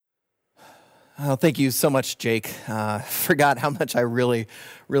Oh, thank you so much, Jake. Forgot how much I really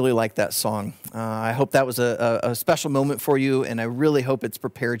like that song. I hope that was a special moment for you, and I really hope it's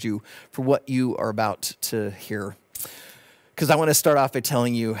prepared you for what you are about to hear. Because I want to start off by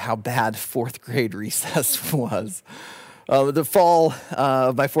telling you how bad fourth grade recess was. The fall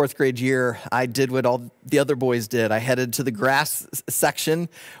of my fourth grade year, I did what all the other boys did. I headed to the grass section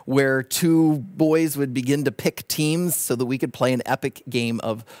where two boys would begin to pick teams so that we could play an epic game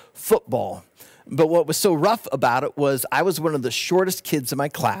of football. But what was so rough about it was I was one of the shortest kids in my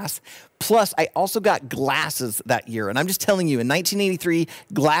class. Plus, I also got glasses that year. And I'm just telling you, in 1983,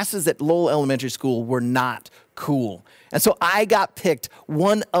 glasses at Lowell Elementary School were not cool. And so I got picked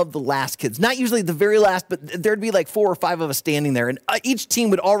one of the last kids. Not usually the very last, but there'd be like 4 or 5 of us standing there. And each team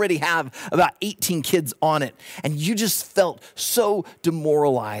would already have about 18 kids on it. And you just felt so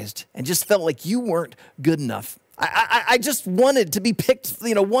demoralized and just felt like you weren't good enough. I just wanted to be picked,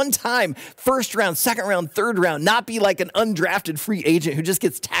 one time, first round, second round, third round, not be like an undrafted free agent who just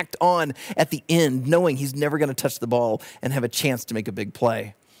gets tacked on at the end, knowing he's never going to touch the ball and have a chance to make a big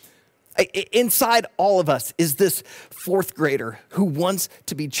play. Inside all of us is this fourth grader who wants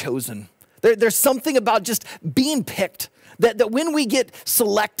to be chosen. There's something about just being picked that when we get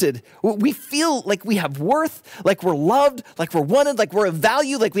selected, we feel like we have worth, like we're loved, like we're wanted, like we're of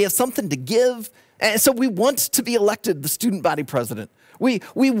value, like we have something to give. And so we want to be elected the student body president. We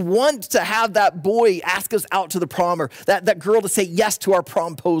want to have that boy ask us out to the prom, or that girl to say yes to our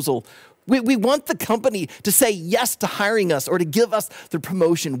promposal. We want the company to say yes to hiring us or to give us the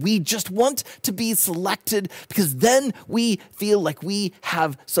promotion. We just want to be selected because then we feel like we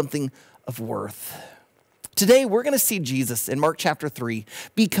have something of worth. Today, we're going to see Jesus in Mark chapter 3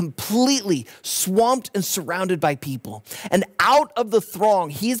 be completely swamped and surrounded by people. And out of the throng,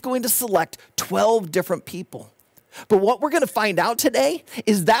 he's going to select 12 different people. But what we're going to find out today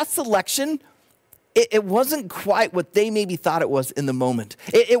is that selection, it wasn't quite what they maybe thought it was in the moment.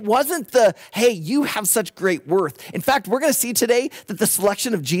 It wasn't hey, you have such great worth. In fact, we're going to see today that the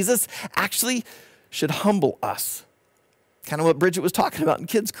selection of Jesus actually should humble us. Kind of what Bridget was talking about in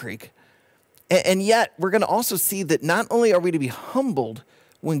Kids Creek. And yet, we're going to also see that not only are we to be humbled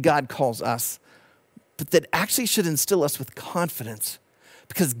when God calls us, but that actually should instill us with confidence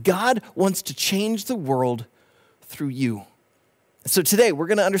because God wants to change the world through you. So today, we're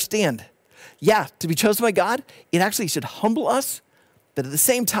going to understand, to be chosen by God, it actually should humble us, but at the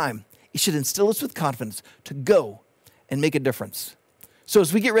same time, it should instill us with confidence to go and make a difference. So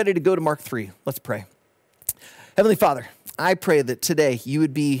as we get ready to go to Mark 3, let's pray. Heavenly Father, I pray that today you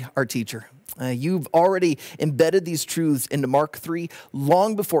would be our teacher. You've already embedded these truths into Mark 3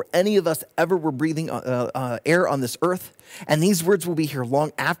 long before any of us ever were breathing air on this earth. And these words will be here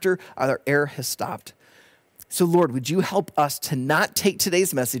long after our air has stopped. So Lord, would you help us to not take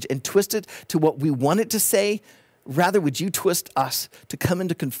today's message and twist it to what we want it to say? Rather, would you twist us to come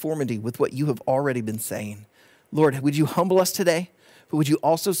into conformity with what you have already been saying? Lord, would you humble us today? But would you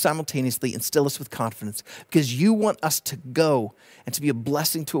also simultaneously instill us with confidence because you want us to go and to be a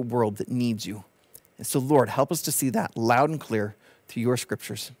blessing to a world that needs you. And so, Lord, help us to see that loud and clear through your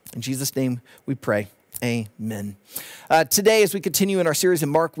scriptures. In Jesus' name we pray. Amen. Today, as we continue in our series in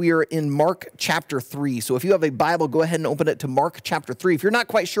Mark, we are in Mark chapter 3. So if you have a Bible, go ahead and open it to Mark chapter 3. If you're not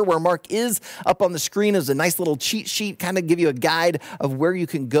quite sure where Mark is, up on the screen is a nice little cheat sheet, kind of give you a guide of where you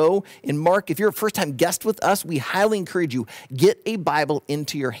can go. In Mark, if you're a first-time guest with us, we highly encourage you, get a Bible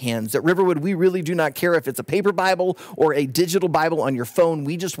into your hands. At Riverwood, we really do not care if it's a paper Bible or a digital Bible on your phone.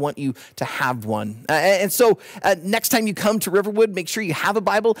 We just want you to have one. And so next time you come to Riverwood, make sure you have a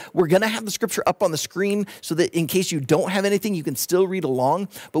Bible. We're going to have the scripture up on the screen so that in case you don't have anything, you can still read along.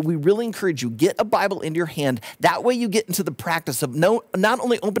 But we really encourage you, get a Bible into your hand. That way you get into the practice of not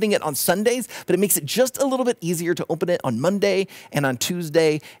only opening it on Sundays, but it makes it just a little bit easier to open it on Monday and on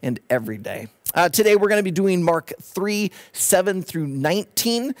Tuesday and every day. Today we're going to be doing Mark 3, 7 through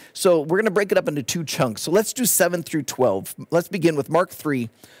 19. So we're going to break it up into 2 chunks. So let's do 7 through 12. Let's begin with Mark 3,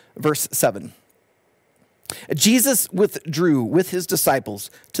 verse 7. Jesus withdrew with his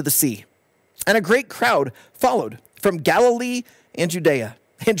disciples to the sea. And a great crowd followed from Galilee and Judea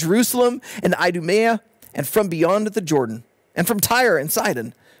and Jerusalem and Idumea and from beyond the Jordan and from Tyre and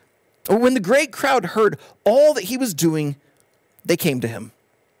Sidon. When the great crowd heard all that he was doing, they came to him.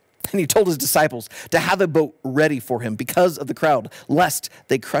 And he told his disciples to have a boat ready for him because of the crowd, lest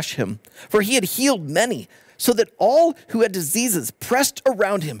they crush him. For he had healed many, so that all who had diseases pressed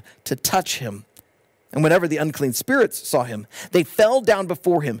around him to touch him. And whenever the unclean spirits saw him, they fell down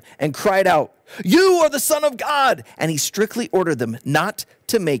before him and cried out, "You are the Son of God!" And he strictly ordered them not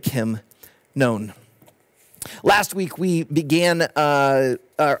to make him known. Last week, we began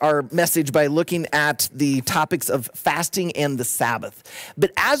our message by looking at the topics of fasting and the Sabbath.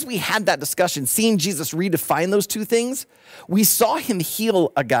 But as we had that discussion, seeing Jesus redefine those two things, we saw him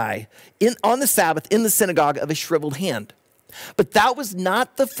heal a guy on the Sabbath in the synagogue of a shriveled hand. But that was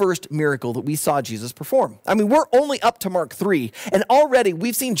not the first miracle that we saw Jesus perform. I mean, we're only up to Mark 3, and already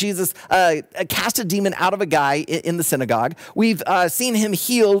we've seen Jesus cast a demon out of a guy in the synagogue. We've seen him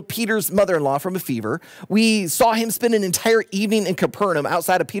heal Peter's mother-in-law from a fever. We saw him spend an entire evening in Capernaum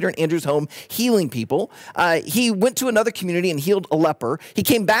outside of Peter and Andrew's home healing people. He went to another community and healed a leper. He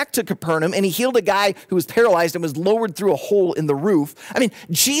came back to Capernaum and he healed a guy who was paralyzed and was lowered through a hole in the roof. I mean,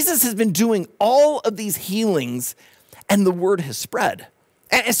 Jesus has been doing all of these healings, and the word has spread.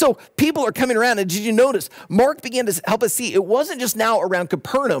 And so people are coming around. And did you notice, Mark began to help us see it wasn't just now around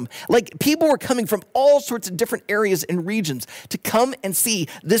Capernaum. Like, people were coming from all sorts of different areas and regions to come and see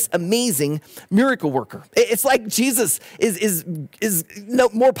this amazing miracle worker. It's like Jesus is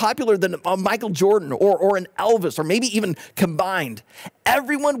more popular than Michael Jordan or an Elvis, or maybe even combined.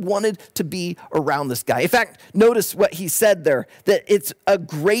 Everyone wanted to be around this guy. In fact, notice what he said there, that it's a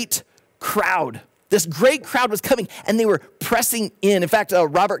great crowd. This great crowd was coming, and they were pressing in. In fact,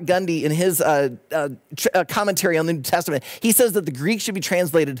 Robert Gundy, in his commentary on the New Testament, he says that the Greek should be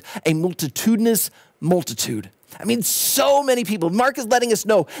translated a multitudinous multitude. I mean, so many people. Mark is letting us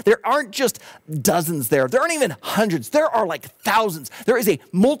know there aren't just dozens there. There aren't even hundreds. There are like thousands. There is a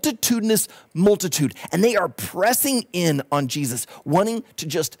multitudinous multitude, and they are pressing in on Jesus, wanting to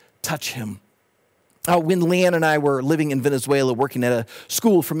just touch him. When Leanne and I were living in Venezuela working at a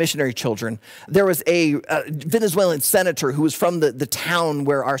school for missionary children, there was a Venezuelan senator who was from the town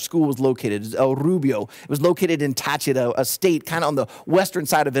where our school was located, El Rubio. It was located in Táchira, a state kind of on the western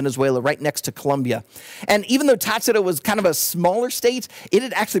side of Venezuela, right next to Colombia. And even though Táchira was kind of a smaller state, it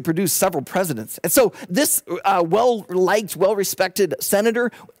had actually produced several presidents. And so this well-liked, well-respected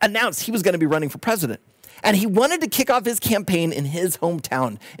senator announced he was going to be running for president. And he wanted to kick off his campaign in his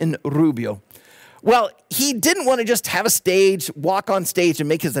hometown in Rubio. Well, he didn't want to just have a stage, walk on stage and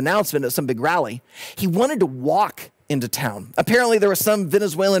make his announcement at some big rally. He wanted to walk into town. Apparently, there was some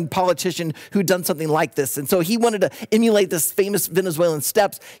Venezuelan politician who'd done something like this. And so he wanted to emulate this famous Venezuelan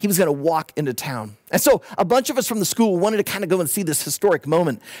steps. He was going to walk into town. And so a bunch of us from the school wanted to kind of go and see this historic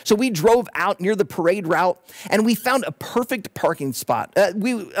moment. So we drove out near the parade route, and we found a perfect parking spot.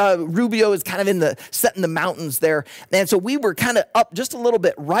 Rubio is kind of set in the mountains there. And so we were kind of up just a little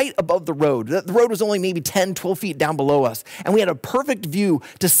bit right above the road. The road was only maybe 10, 12 feet down below us. And we had a perfect view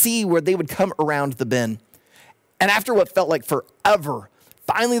to see where they would come around the bend. And after what felt like forever,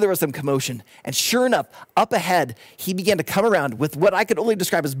 finally there was some commotion. And sure enough, up ahead, he began to come around with what I could only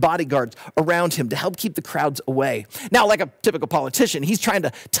describe as bodyguards around him to help keep the crowds away. Now, like a typical politician, he's trying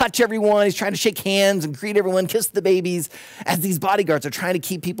to touch everyone. He's trying to shake hands and greet everyone, kiss the babies, as these bodyguards are trying to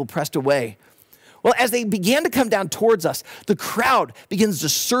keep people pressed away. Well, as they began to come down towards us, the crowd begins to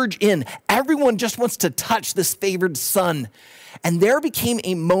surge in. Everyone just wants to touch this favored son. And there became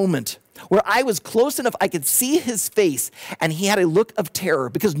a moment where I was close enough, I could see his face, and he had a look of terror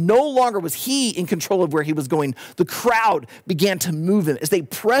because no longer was he in control of where he was going. The crowd began to move him. As they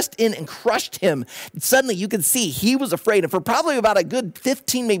pressed in and crushed him, suddenly you could see he was afraid. And for probably about a good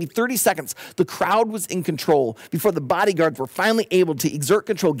 15, maybe 30 seconds, the crowd was in control before the bodyguards were finally able to exert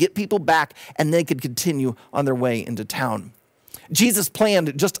control, get people back, and they could continue on their way into town. Jesus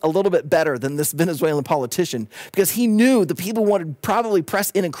planned just a little bit better than this Venezuelan politician because he knew the people would probably press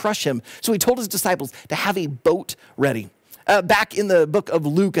in and crush him. So he told his disciples to have a boat ready. Back in the book of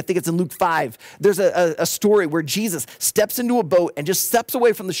Luke, I think it's in Luke 5, there's a story where Jesus steps into a boat and just steps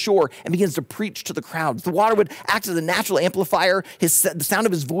away from the shore and begins to preach to the crowds. The water would act as a natural amplifier. The sound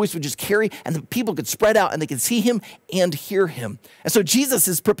of his voice would just carry, and the people could spread out and they could see him and hear him. And so Jesus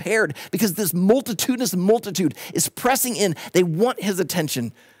is prepared because this multitudinous multitude is pressing in. They want his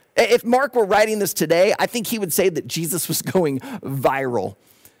attention. If Mark were writing this today, I think he would say that Jesus was going viral.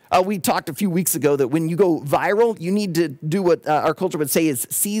 We talked a few weeks ago that when you go viral, you need to do what our culture would say is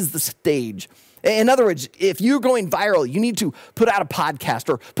seize the stage. In other words, if you're going viral, you need to put out a podcast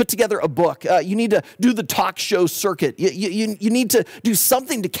or put together a book. You need to do the talk show circuit. You need to do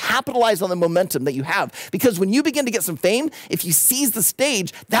something to capitalize on the momentum that you have. Because when you begin to get some fame, if you seize the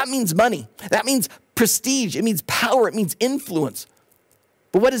stage, that means money. That means prestige. It means power. It means influence.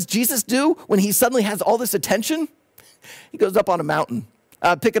 But what does Jesus do when he suddenly has all this attention? He goes up on a mountain.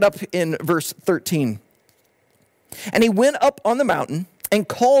 Pick it up in verse 13. And he went up on the mountain and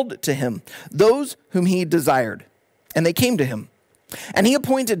called to him those whom he desired. And they came to him. And he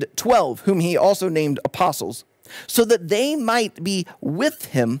appointed 12, whom he also named apostles, so that they might be with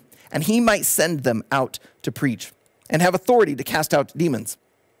him and he might send them out to preach and have authority to cast out demons.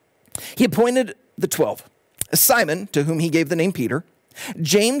 He appointed the 12, Simon, to whom he gave the name Peter,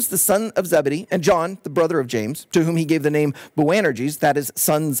 James, the son of Zebedee, and John, the brother of James, to whom he gave the name Boanerges, that is,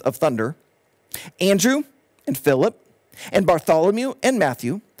 sons of thunder, Andrew and Philip, and Bartholomew and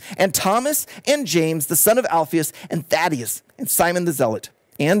Matthew, and Thomas and James, the son of Alphaeus, and Thaddeus, and Simon the Zealot,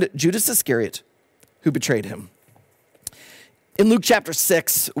 and Judas Iscariot, who betrayed him. In Luke chapter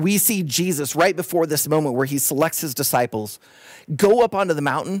 6, we see Jesus right before this moment where he selects his disciples, go up onto the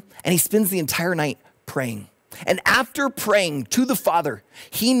mountain, and he spends the entire night praying. And after praying to the Father,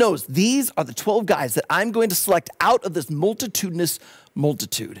 he knows these are the 12 guys that I'm going to select out of this multitudinous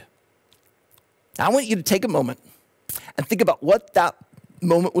multitude. Now, I want you to take a moment and think about what that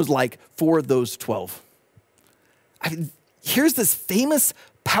moment was like for those 12. Here's this famous,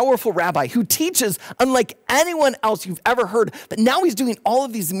 powerful rabbi who teaches unlike anyone else you've ever heard, but now he's doing all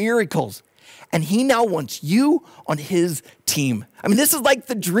of these miracles. And he now wants you on his team. I mean, this is like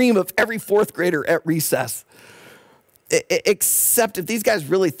the dream of every fourth grader at recess. Except if these guys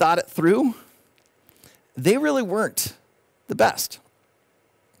really thought it through, they really weren't the best.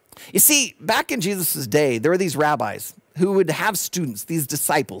 You see, back in Jesus' day, there were these rabbis who would have students, these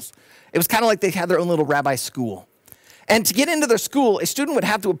disciples. It was kind of like they had their own little rabbi school. And to get into their school, a student would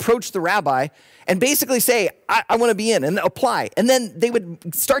have to approach the rabbi and basically say, I want to be in, and apply. And then they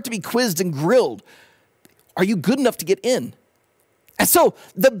would start to be quizzed and grilled. Are you good enough to get in? And so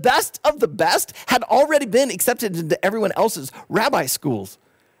the best of the best had already been accepted into everyone else's rabbi schools.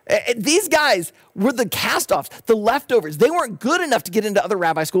 These guys were the cast-offs, the leftovers. They weren't good enough to get into other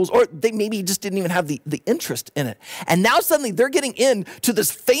rabbi schools, or they maybe just didn't even have the interest in it. And now suddenly they're getting into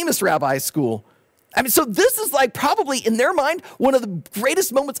this famous rabbi school. I mean, so this is like probably in their mind one of the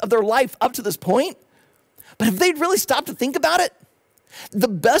greatest moments of their life up to this point. But if they'd really stopped to think about it, the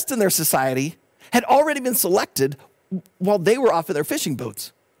best in their society had already been selected while they were off in their fishing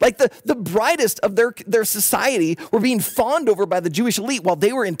boats. Like the brightest of their society were being fawned over by the Jewish elite while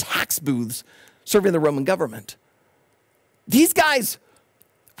they were in tax booths serving the Roman government. These guys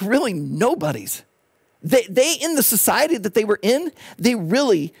were really nobodies. They in the society that they were in, they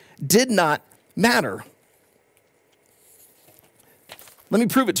really did not matter. Let me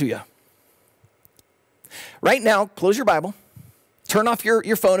prove it to you. Right now, close your Bible. Turn off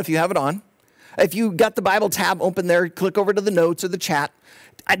your phone if you have it on. If you got the Bible tab open there, click over to the notes or the chat.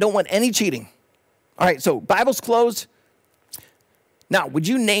 I don't want any cheating. All right, so Bible's closed. Now, would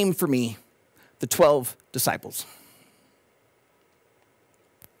you name for me the 12 disciples?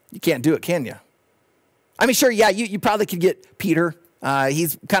 You can't do it, can you? I mean, sure, yeah, you probably could get Peter.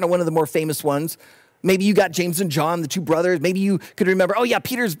 He's kind of one of the more famous ones. Maybe you got James and John, the two brothers. Maybe you could remember, oh yeah,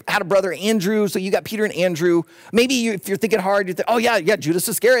 Peter's had a brother, Andrew, so you got Peter and Andrew. Maybe if you're thinking hard, you think, oh yeah, Judas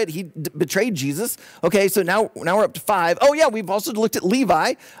Iscariot, he betrayed Jesus. Okay, so now we're up to 5. Oh yeah, we've also looked at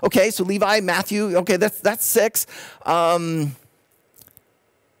Levi. Okay, so Levi, Matthew, okay, that's 6. I mean,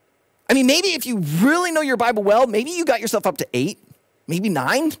 maybe if you really know your Bible well, maybe you got yourself up to 8, maybe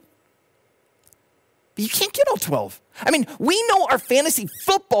 9. But you can't get all 12. I mean, we know our fantasy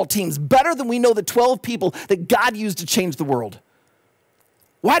football teams better than we know the 12 people that God used to change the world.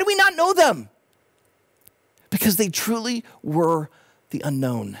 Why do we not know them? Because they truly were the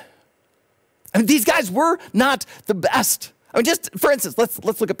unknown. I mean, these guys were not the best. I mean, just for instance,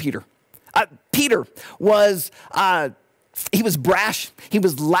 let's look at Peter. Peter was, he was brash. He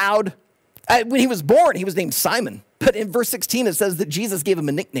was loud. When he was born, he was named Simon. But in verse 16, it says that Jesus gave him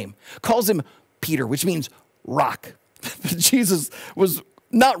a nickname, calls him Peter, which means rock. Jesus was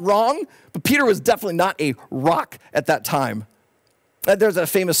not wrong, but Peter was definitely not a rock at that time. There's a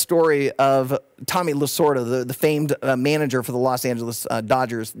famous story of Tommy Lasorda, the famed manager for the Los Angeles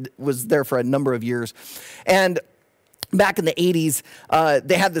Dodgers, was there for a number of years. And back in the 80s,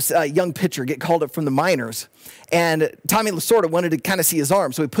 they had this young pitcher get called up from the minors. And Tommy Lasorda wanted to kind of see his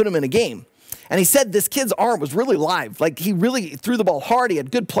arm, so he put him in a game. And he said this kid's arm was really live. Like, he really threw the ball hard. He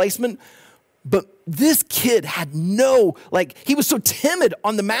had good placement. But this kid had he was so timid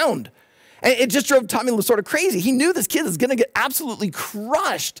on the mound. And it just drove Tommy Lasorda crazy. He knew this kid is going to get absolutely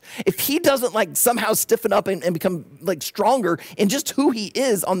crushed if he doesn't somehow stiffen up and become stronger in just who he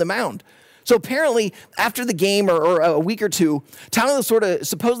is on the mound. So apparently after the game or a week or two, Tommy Lasorda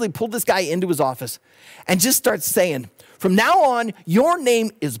supposedly pulled this guy into his office and just starts saying, from now on, your name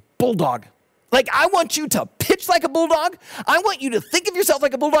is Bulldog. I want you to pitch like a bulldog. I want you to think of yourself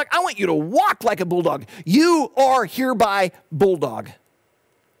like a bulldog. I want you to walk like a bulldog. You are hereby Bulldog.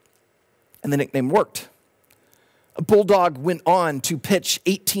 And the nickname worked. Bulldog went on to pitch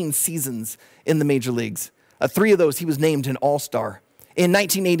 18 seasons in the major leagues. 3 of those, he was named an all-star. In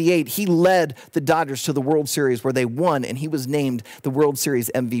 1988, he led the Dodgers to the World Series where they won, and he was named the World Series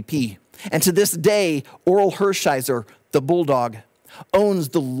MVP. And to this day, Orel Hershiser, the Bulldog, owns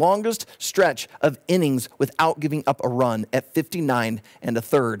the longest stretch of innings without giving up a run at 59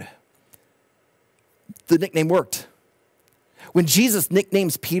 1/3. The nickname worked. When Jesus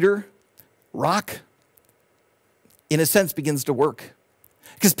nicknames Peter Rock, in a sense, begins to work.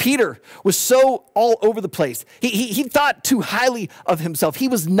 Because Peter was so all over the place. He thought too highly of himself. He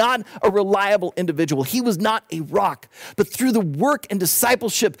was not a reliable individual. He was not a rock. But through the work and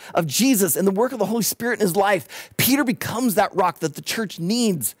discipleship of Jesus and the work of the Holy Spirit in his life, Peter becomes that rock that the church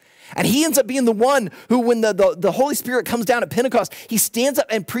needs. And he ends up being the one who, when the Holy Spirit comes down at Pentecost, he stands up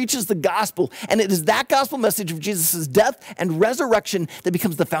and preaches the gospel. And it is that gospel message of Jesus' death and resurrection that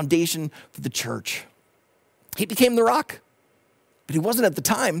becomes the foundation for the church. He became the rock. But he wasn't at the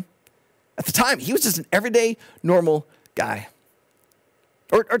time. At the time, he was just an everyday, normal guy.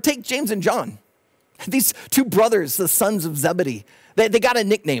 Or take James and John. These two brothers, the sons of Zebedee. They got a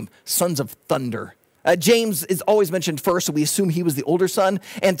nickname, sons of thunder. James is always mentioned first, so we assume he was the older son.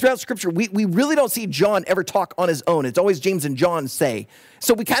 And throughout Scripture, we really don't see John ever talk on his own. It's always James and John say.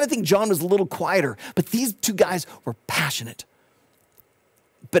 So we kind of think John was a little quieter. But these two guys were passionate.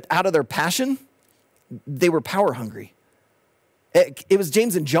 But out of their passion, they were power hungry. It was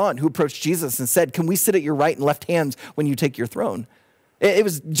James and John who approached Jesus and said, "Can we sit at your right and left hands when you take your throne?" It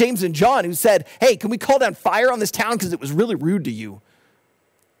was James and John who said, "Hey, can we call down fire on this town because it was really rude to you?"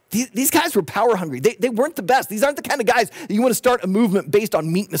 These guys were power hungry. They weren't the best. These aren't the kind of guys that you want to start a movement based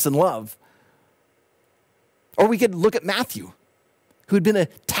on meekness and love. Or we could look at Matthew, who had been a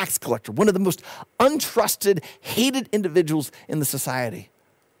tax collector, one of the most untrusted, hated individuals in the society.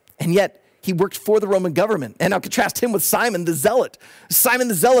 And yet, he worked for the Roman government. And now contrast him with Simon the Zealot. Simon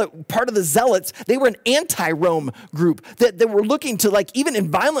the Zealot, part of the Zealots, they were an anti-Rome group that were looking to, like, even in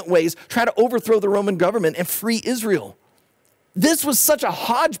violent ways, try to overthrow the Roman government and free Israel. This was such a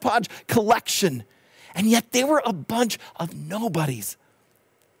hodgepodge collection. And yet they were a bunch of nobodies.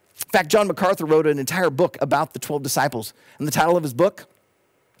 In fact, John MacArthur wrote an entire book about the 12 disciples. And the title of his book,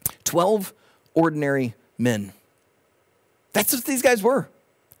 12 Ordinary Men. That's what these guys were.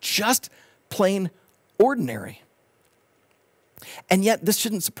 Just plain ordinary. And yet this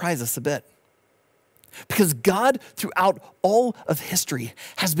shouldn't surprise us a bit. Because God, throughout all of history,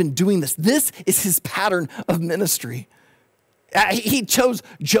 has been doing this. This is his pattern of ministry. He chose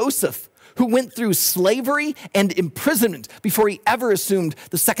Joseph, who went through slavery and imprisonment before he ever assumed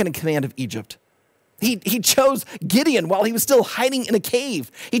the second in command of Egypt. He chose Gideon while he was still hiding in a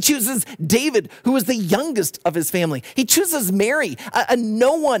cave. He chooses David, who was the youngest of his family. He chooses Mary, a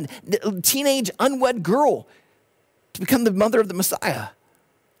no one, teenage unwed girl, to become the mother of the Messiah.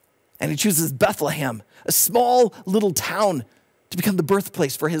 And he chooses Bethlehem, a small little town, to become the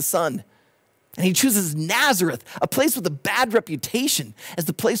birthplace for his son. And he chooses Nazareth, a place with a bad reputation, as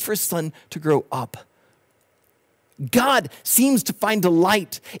the place for his son to grow up. God seems to find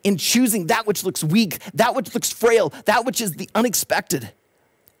delight in choosing that which looks weak, that which looks frail, that which is the unexpected.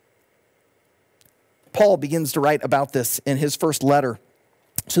 Paul begins to write about this in his first letter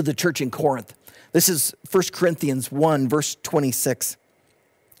to the church in Corinth. This is 1 Corinthians 1, verse 26.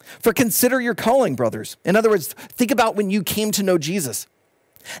 For consider your calling, brothers. In other words, think about when you came to know Jesus.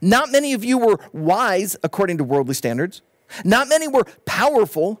 Not many of you were wise according to worldly standards. Not many were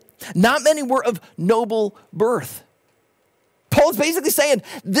powerful. Not many were of noble birth. Paul's basically saying,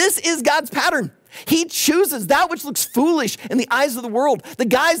 this is God's pattern. He chooses that which looks foolish in the eyes of the world, the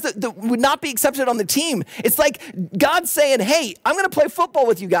guys that would not be accepted on the team. It's like God saying, hey, I'm going to play football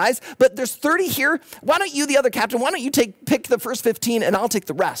with you guys, but there's 30 here. Why don't you, the other captain, why don't you pick the first 15 and I'll take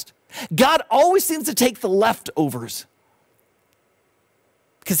the rest? God always seems to take the leftovers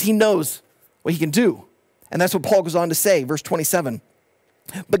because he knows what he can do. And that's what Paul goes on to say, verse 27.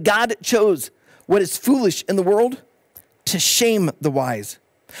 But God chose what is foolish in the world to shame the wise.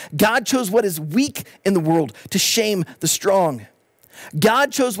 God chose what is weak in the world to shame the strong.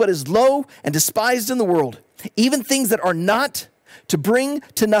 God chose what is low and despised in the world, even things that are not, to bring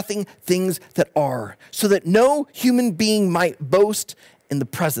to nothing things that are, so that no human being might boast in the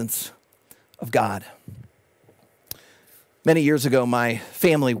presence of God. Many years ago, my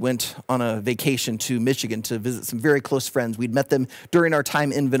family went on a vacation to Michigan to visit some very close friends. We'd met them during our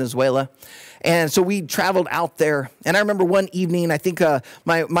time in Venezuela. And so we traveled out there. And I remember one evening, I think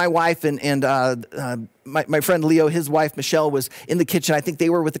my wife and my friend Leo, his wife Michelle, was in the kitchen. I think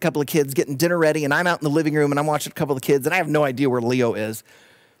they were with a couple of kids getting dinner ready. And I'm out in the living room and I'm watching a couple of kids. And I have no idea where Leo is.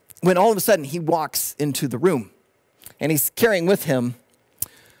 When all of a sudden he walks into the room. And he's carrying with him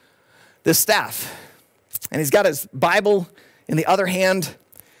this staff. And he's got his Bible in the other hand,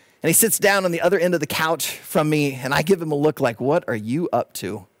 and he sits down on the other end of the couch from me, and I give him a look like, what are you up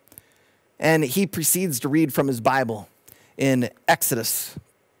to? And he proceeds to read from his Bible in Exodus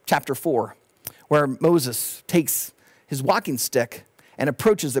chapter 4, where Moses takes his walking stick and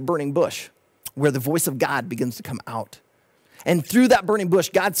approaches a burning bush where the voice of God begins to come out. And through that burning bush,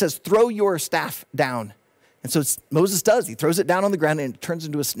 God says, throw your staff down. And so Moses does. He throws it down on the ground and it turns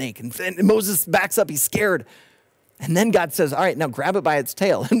into a snake. And Moses backs up. He's scared. And then God says, all right, now grab it by its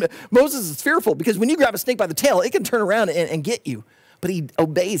tail. And Moses is fearful because when you grab a snake by the tail, it can turn around and get you. But he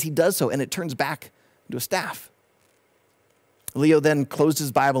obeys, he does so, and it turns back into a staff. Leo then closed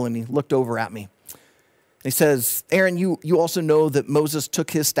his Bible and he looked over at me. And he says, Aaron, you also know that Moses took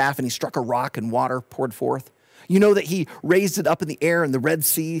his staff and he struck a rock and water poured forth. You know that he raised it up in the air and the Red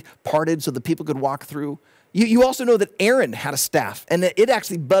Sea parted so the people could walk through. You also know that Aaron had a staff and that it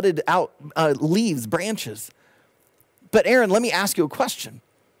actually budded out leaves, branches. But Aaron, let me ask you a question.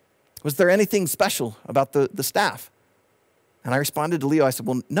 Was there anything special about the staff? And I responded to Leo, I said,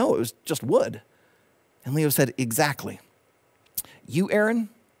 well, no, it was just wood. And Leo said, exactly. You, Aaron,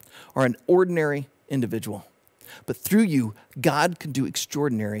 are an ordinary individual, but through you, God can do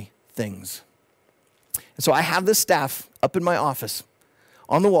extraordinary things. And so I have this staff up in my office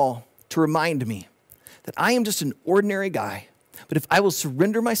on the wall to remind me that I am just an ordinary guy, but if I will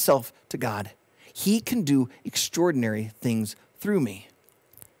surrender myself to God, he can do extraordinary things through me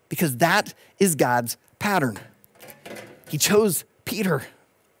because that is God's pattern. He chose Peter.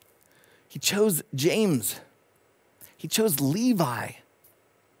 He chose James. He chose Levi.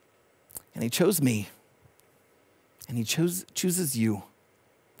 And he chose me. And he chooses you.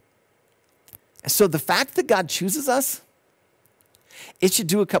 And so the fact that God chooses us, it should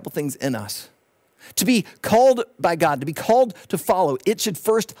do a couple things in us. To be called by God, to be called to follow, it should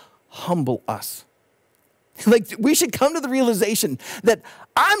first humble us. Like we should come to the realization that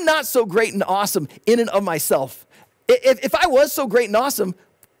I'm not so great and awesome in and of myself. If I was so great and awesome,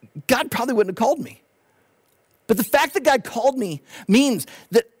 God probably wouldn't have called me. But the fact that God called me means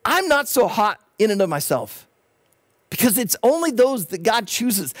that I'm not so hot in and of myself because it's only those that God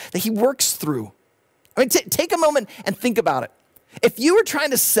chooses that he works through. I mean, take a moment and think about it. If you were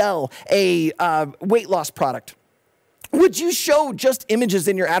trying to sell a weight loss product, would you show just images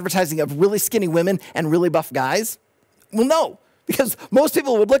in your advertising of really skinny women and really buff guys? Well, no, because most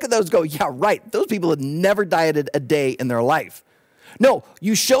people would look at those and go, yeah, right. Those people had never dieted a day in their life. No,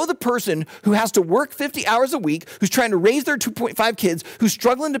 you show the person who has to work 50 hours a week, who's trying to raise their 2.5 kids, who's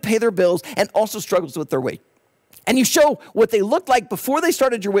struggling to pay their bills, and also struggles with their weight. And you show what they looked like before they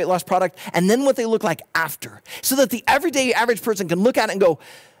started your weight loss product and then what they look like after, so that the everyday average person can look at it and go,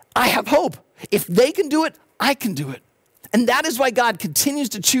 I have hope. If they can do it, I can do it. And that is why God continues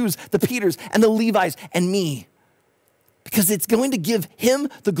to choose the Peters and the Levis and me, because it's going to give him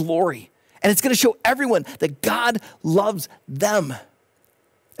the glory. And it's going to show everyone that God loves them.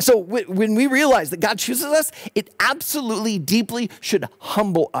 So when we realize that God chooses us, it absolutely deeply should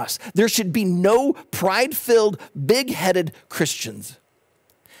humble us. There should be no pride-filled, big-headed Christians.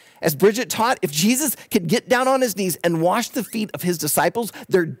 As Bridget taught, if Jesus could get down on his knees and wash the feet of his disciples,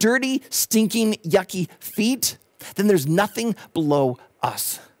 their dirty, stinking, yucky feet, then there's nothing below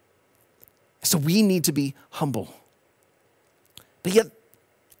us. So we need to be humble. But yet,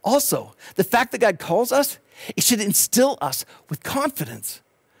 also, the fact that God calls us, it should instill us with confidence.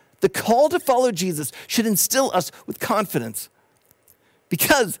 The call to follow Jesus should instill us with confidence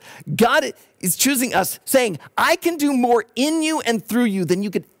because God is choosing us, saying, I can do more in you and through you than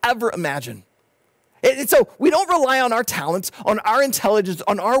you could ever imagine. And so we don't rely on our talents, on our intelligence,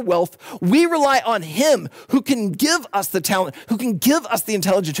 on our wealth. We rely on him who can give us the talent, who can give us the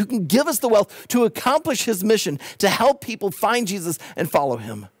intelligence, who can give us the wealth to accomplish his mission, to help people find Jesus and follow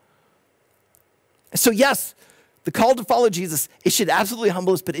him. So yes, the call to follow Jesus, it should absolutely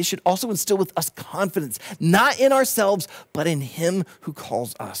humble us, but it should also instill with us confidence, not in ourselves, but in him who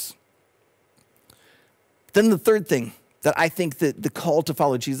calls us. Then the third thing that I think that the call to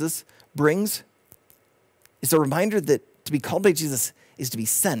follow Jesus brings is a reminder that to be called by Jesus is to be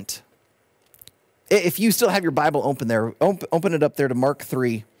sent. If you still have your Bible open there, open it up there to Mark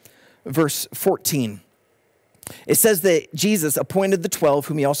 3, verse 14. It says that Jesus appointed the 12,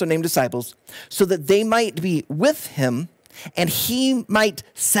 whom he also named disciples, so that they might be with him and he might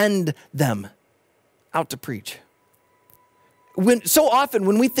send them out to preach. So often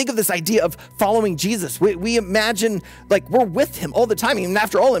when we think of this idea of following Jesus, we imagine like we're with him all the time. And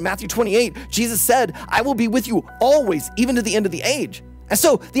after all, in Matthew 28, Jesus said, I will be with you always, even to the end of the age. And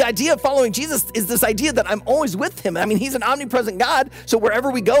so the idea of following Jesus is this idea that I'm always with him. I mean, he's an omnipresent God, so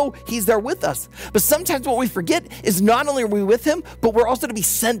wherever we go, he's there with us. But sometimes what we forget is not only are we with him, but we're also to be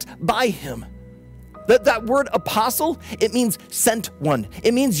sent by him. That word apostle, it means sent one.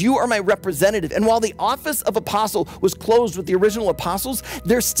 It means you are my representative. And while the office of apostle was closed with the original apostles,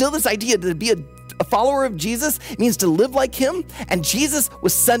 there's still this idea to be a follower of Jesus means to live like him, and Jesus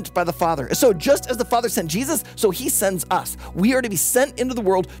was sent by the Father. And so just as the Father sent Jesus, so he sends us. We are to be sent into the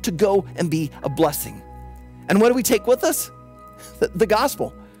world to go and be a blessing. And what do we take with us? The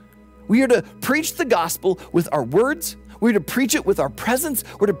gospel. We are to preach the gospel with our words. We're to preach it with our presence.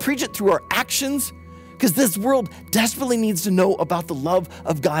 We're to preach it through our actions, because this world desperately needs to know about the love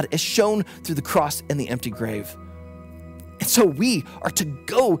of God as shown through the cross and the empty grave. And so we are to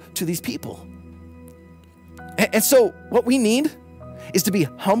go to these people. And so what we need is to be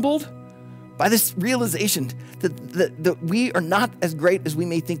humbled by this realization that we are not as great as we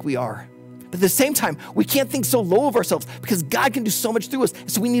may think we are. But at the same time, we can't think so low of ourselves because God can do so much through us.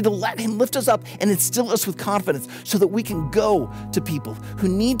 So we need to let him lift us up and instill us with confidence so that we can go to people who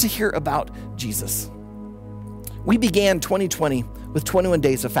need to hear about Jesus. We began 2020 with 21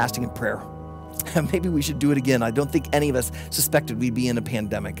 days of fasting and prayer. Maybe we should do it again. I don't think any of us suspected we'd be in a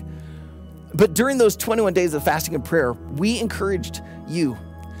pandemic. But during those 21 days of fasting and prayer, we encouraged you,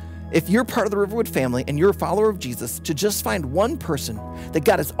 if you're part of the Riverwood family and you're a follower of Jesus, to just find one person that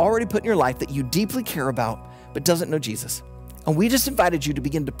God has already put in your life that you deeply care about but doesn't know Jesus. And we just invited you to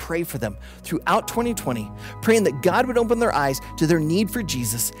begin to pray for them throughout 2020, praying that God would open their eyes to their need for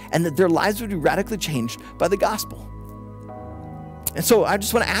Jesus and that their lives would be radically changed by the gospel. And so I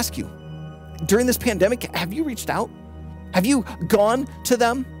just want to ask you, during this pandemic, have you reached out? Have you gone to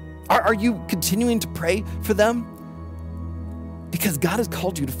them? Are you continuing to pray for them? Because God has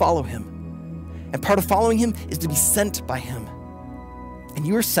called you to follow him. And part of following him is to be sent by him. And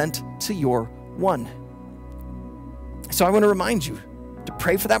you are sent to your one. So I want to remind you to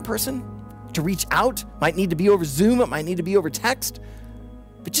pray for that person, to reach out. Might need to be over Zoom, it might need to be over text.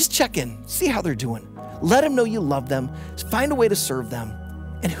 But just check in, see how they're doing. Let them know you love them. Find a way to serve them.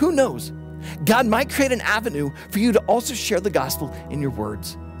 And who knows, God might create an avenue for you to also share the gospel in your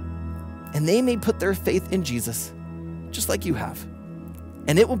words. And they may put their faith in Jesus, just like you have.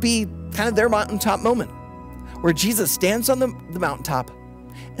 And it will be kind of their mountaintop moment, where Jesus stands on the mountaintop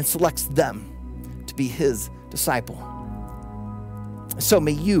and selects them to be his disciple. So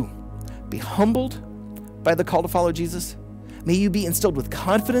may you be humbled by the call to follow Jesus. May you be instilled with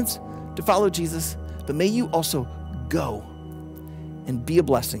confidence to follow Jesus, but may you also go and be a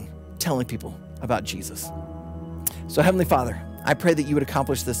blessing, telling people about Jesus. So Heavenly Father, I pray that you would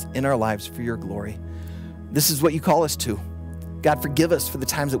accomplish this in our lives for your glory. This is what you call us to. God, forgive us for the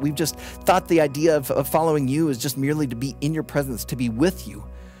times that we've just thought the idea of following you is just merely to be in your presence, to be with you.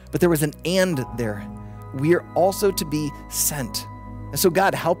 But there was an and there. We are also to be sent. And so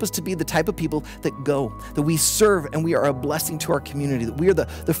God, help us to be the type of people that go, that we serve and we are a blessing to our community, that we are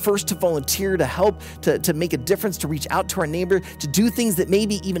the first to volunteer, to help, to make a difference, to reach out to our neighbor, to do things that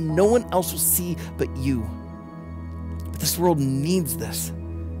maybe even no one else will see but you. But this world needs this.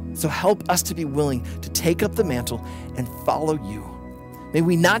 So help us to be willing to take up the mantle and follow you. May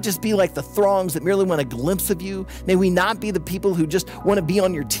we not just be like the throngs that merely want a glimpse of you. May we not be the people who just want to be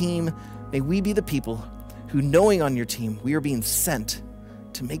on your team. May we be the people who, knowing on your team, we are being sent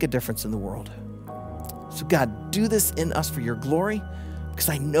to make a difference in the world. So God, do this in us for your glory, because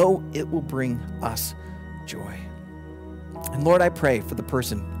I know it will bring us joy. And Lord, I pray for the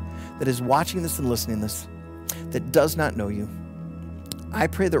person that is watching this and listening to this that does not know you. I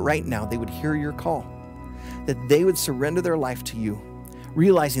pray that right now they would hear your call, that they would surrender their life to you,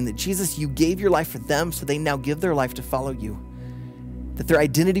 realizing that Jesus, you gave your life for them, so they now give their life to follow you, that their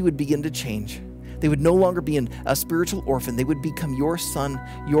identity would begin to change. They would no longer be a spiritual orphan. They would become your son,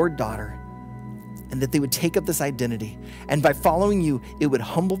 your daughter, and that they would take up this identity. And by following you, it would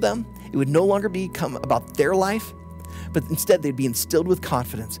humble them. It would no longer become about their life, but instead they'd be instilled with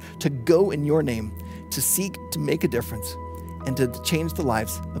confidence to go in your name, to seek to make a difference, and to change the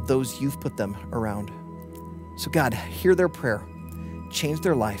lives of those you've put them around. So God, hear their prayer, change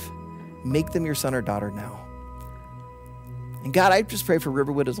their life, make them your son or daughter now. And God, I just pray for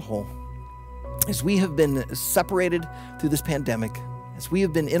Riverwood as a whole. As we have been separated through this pandemic, as we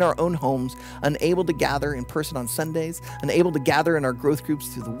have been in our own homes, unable to gather in person on Sundays, unable to gather in our growth groups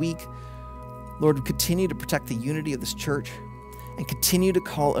through the week, Lord, continue to protect the unity of this church and continue to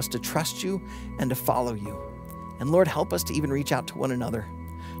call us to trust you and to follow you. And Lord, help us to even reach out to one another,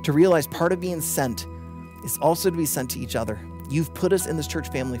 to realize part of being sent is also to be sent to each other. You've put us in this church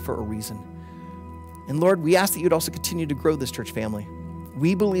family for a reason. And Lord, we ask that you'd also continue to grow this church family.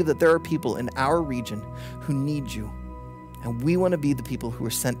 We believe that there are people in our region who need you, and we want to be the people who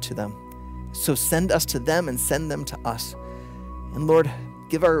are sent to them. So send us to them and send them to us. And Lord,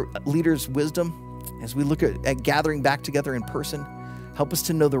 give our leaders wisdom as we look at gathering back together in person. Help us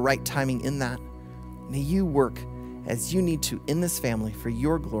to know the right timing in that. May you work as you need to in this family for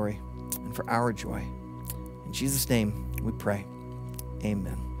your glory and for our joy. In Jesus' name we pray.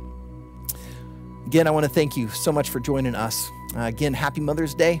 Amen. Again, I want to thank you so much for joining us. Again, happy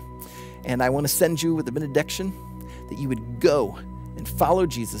Mother's Day. And I want to send you with a benediction that you would go and follow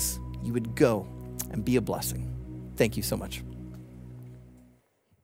Jesus. You would go and be a blessing. Thank you so much.